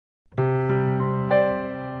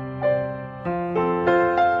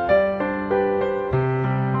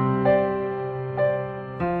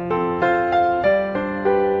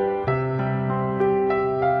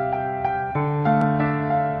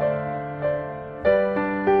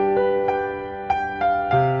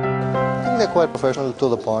they're quite professional to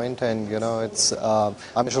the point, and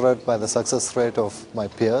I'm measured by the success rate of my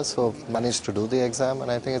peers who have managed to do the exam, and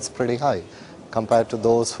I think it's pretty high compared to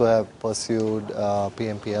those who have pursued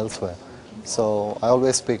PMP elsewhere. So I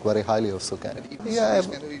always speak very highly of SUKAD.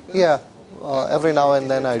 Yeah. Every now and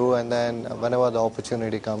then I do, and then whenever the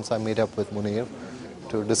opportunity comes, I meet up with Munir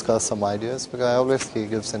to discuss some ideas, because I always think he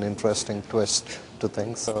gives an interesting twist to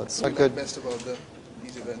things. So it's a good. Best about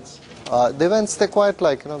these events? The events, they're quite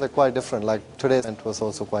they're quite different. Like today's event was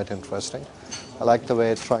also quite interesting. I like the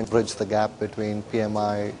way it's trying to bridge the gap between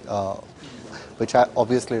PMI, which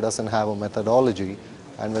obviously doesn't have a methodology,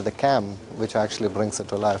 and with the CAM, which actually brings it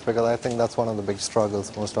to life, because I think that's one of the big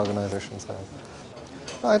struggles most organizations have.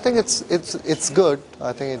 I think it's good.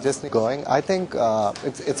 I think it just needs going. I think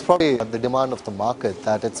it's probably the demand of the market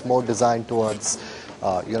that it's more designed towards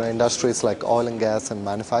industries like oil and gas and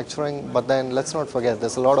manufacturing. But then let's not forget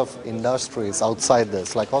there's a lot of industries outside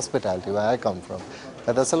this, like hospitality, where I come from.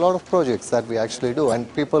 But there's a lot of projects that we actually do,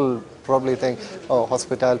 and people probably think, oh,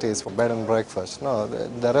 hospitality is for bed and breakfast. No,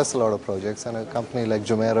 there is a lot of projects, and a company like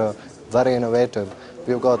Jumeirah, very innovative.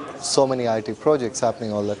 We've got so many IT projects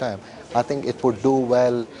happening all the time. I think it would do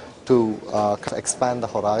well to expand the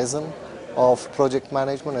horizon of project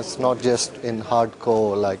management. It's not just in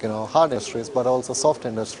hardcore, hard industries, but also soft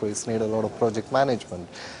industries need a lot of project management.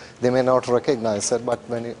 They may not recognize it, but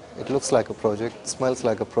when it looks like a project, smells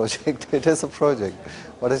like a project, it is a project.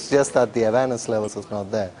 But it's just that the awareness levels is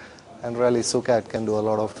not there. And really, SUKAD can do a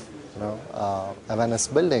lot of awareness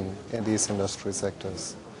building in these industry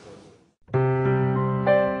sectors.